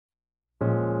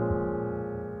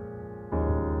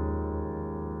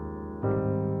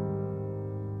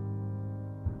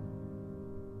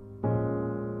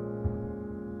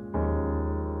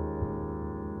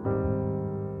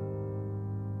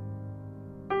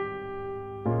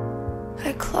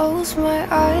I close my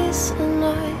eyes and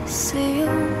I see you.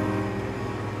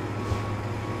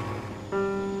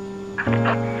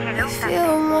 I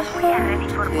feel my heart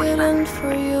beating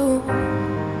for you.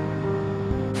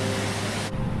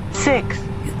 6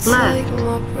 You left. take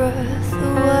my breath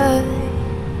away.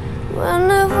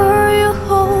 Whenever you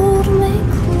hold me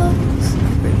close,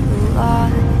 I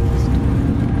realized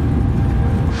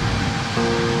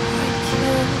I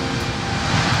can't.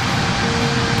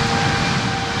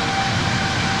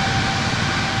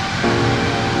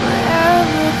 My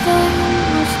everything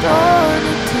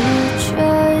started to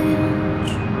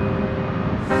change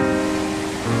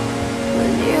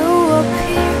when you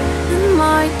appeared in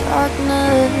my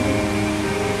darkness.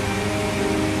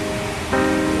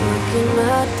 Looking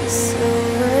at the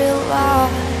silver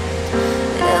light,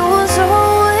 it was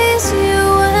always you,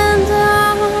 and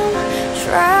I'm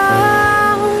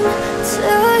drowned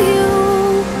to you,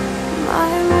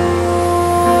 my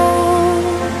moon.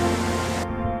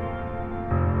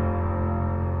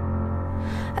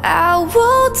 I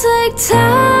will take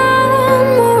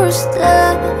 10 more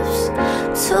steps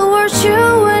towards you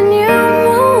when you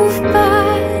move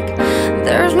back.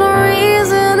 There's no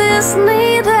reason it's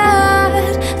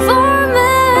needed for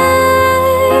me.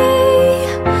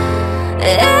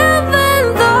 Even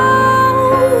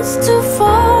though it's too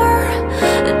far,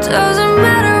 it doesn't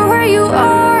matter where you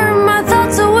are. My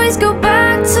thoughts always go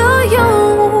back to you,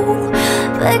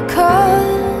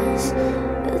 because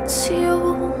it's you.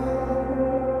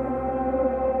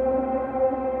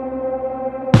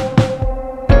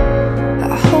 I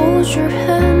hold your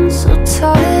hand so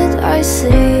tight, I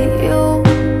see you.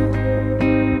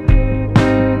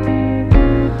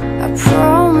 I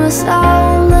promise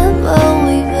I'll never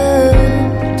leave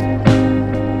it.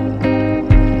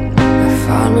 I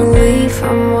finally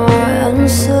found my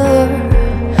answer.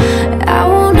 I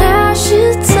won't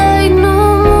hesitate no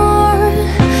more.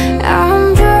 I'm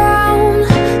drawn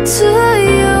to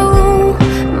you,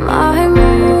 my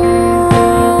moon.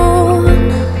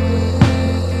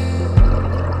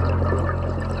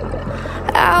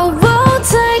 I will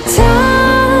take 10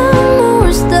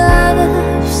 more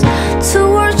steps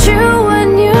towards you when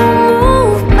you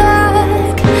move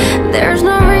back. There's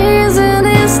no reason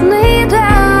it's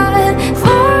needed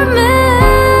for me.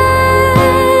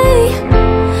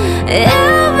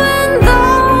 Even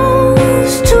though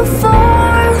it's too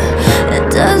far, it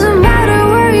doesn't matter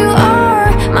where you are.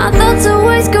 My thoughts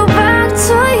always go back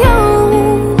to you,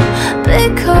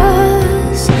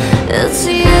 because it's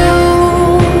you.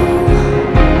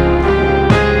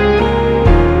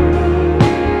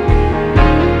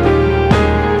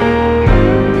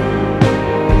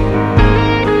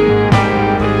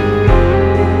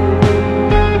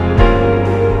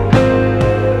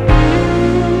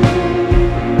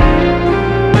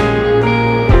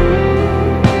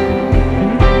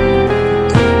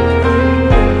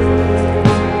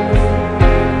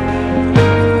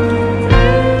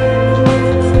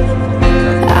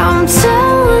 I'm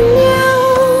telling you,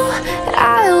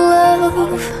 I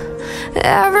love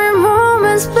every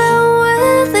moment spent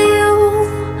with you.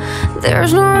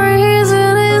 There's no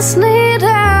reason it's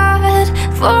needed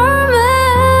for me.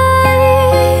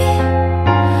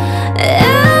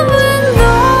 Even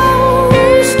though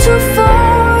it's too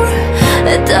far,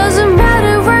 it doesn't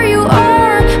matter where you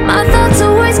are. My thoughts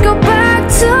always go back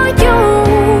to you,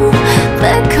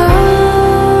 because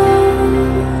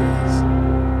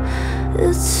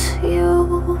it's you.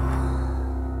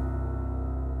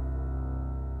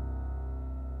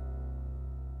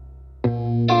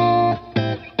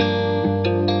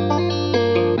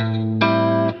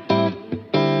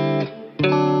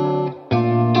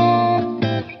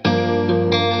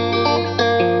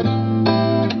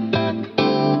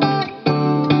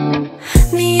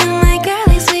 Me and my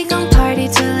girlies, we gon' party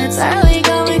till it's early.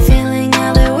 Got me feeling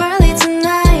otherworldly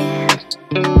tonight.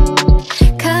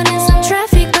 Caught in some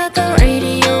traffic, but the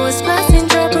radio was blasting.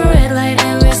 Drop a red light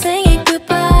and we're saying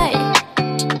goodbye.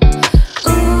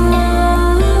 Ooh,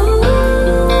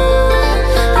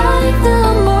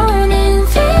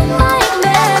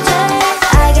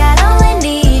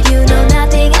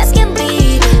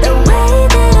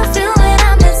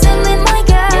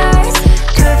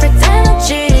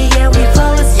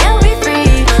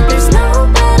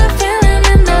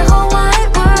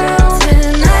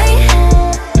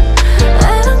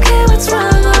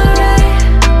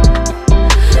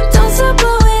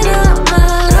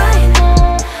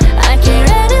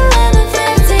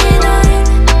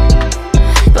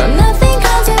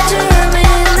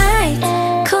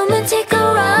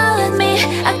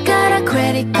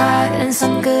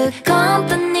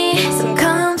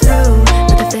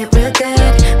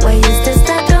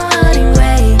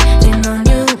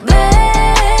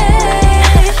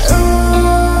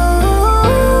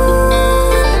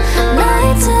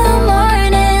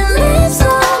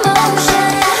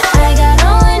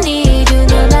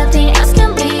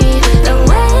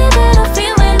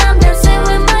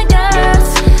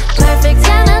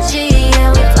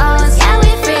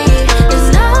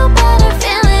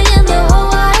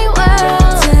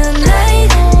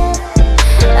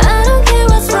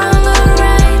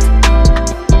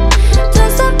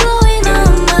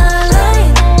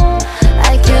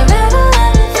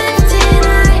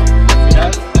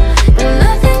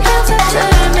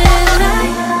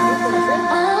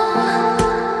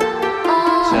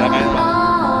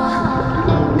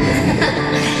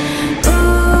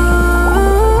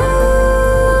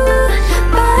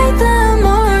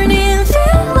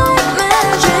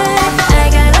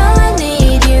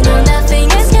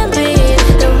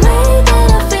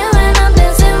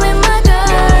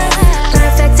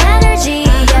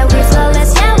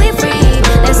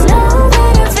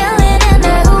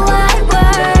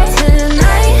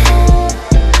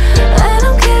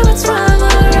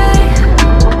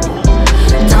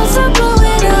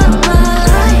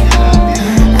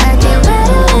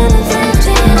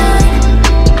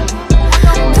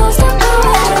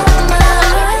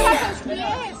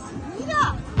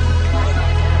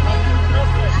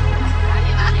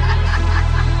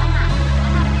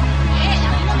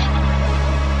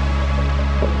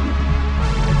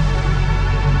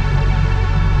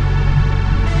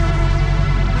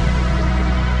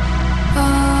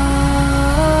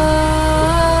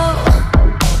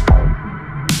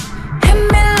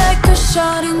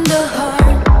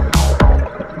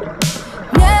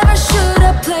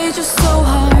 me just so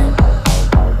hard.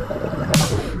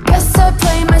 Guess I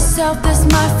blame myself, that's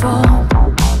my fault.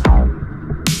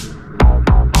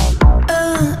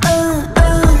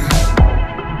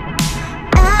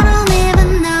 I don't even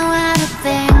know how to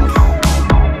think,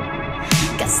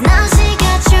 'cause now she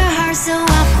got your heart, so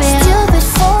I feel stupid,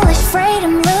 foolish, afraid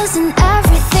I'm losing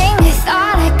everything I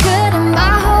thought I could, and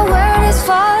my whole world is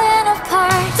falling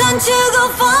apart. Don't you go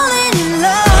falling in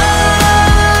love.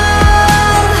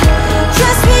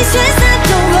 Trust me, she's not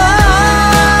the one.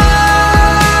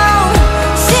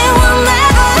 She will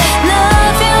never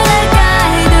love you like I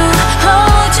do,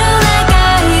 hold you like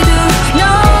I do,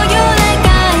 know you like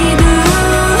I do.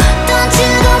 Don't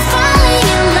you go falling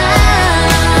in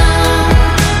love,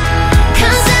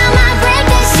 'cause I might break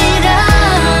that shit up.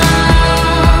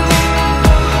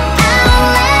 I won't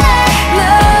let her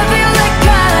love you like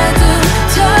I do,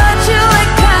 touch you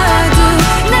like I do,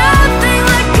 nothing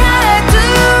like I do,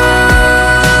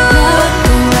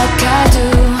 nothing like I do.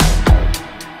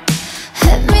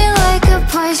 Hit me like a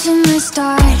poison to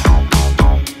start.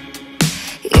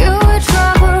 You were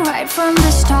trouble right from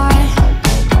the start.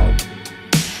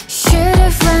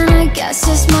 Should've run, I guess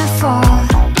it's my fault.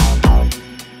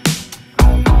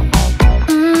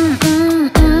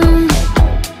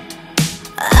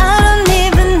 I don't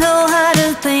even know how to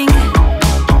think,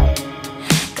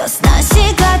 'cause now she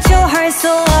got your heart,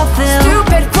 so I feel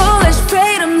stupid, foolish,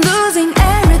 afraid I'm losing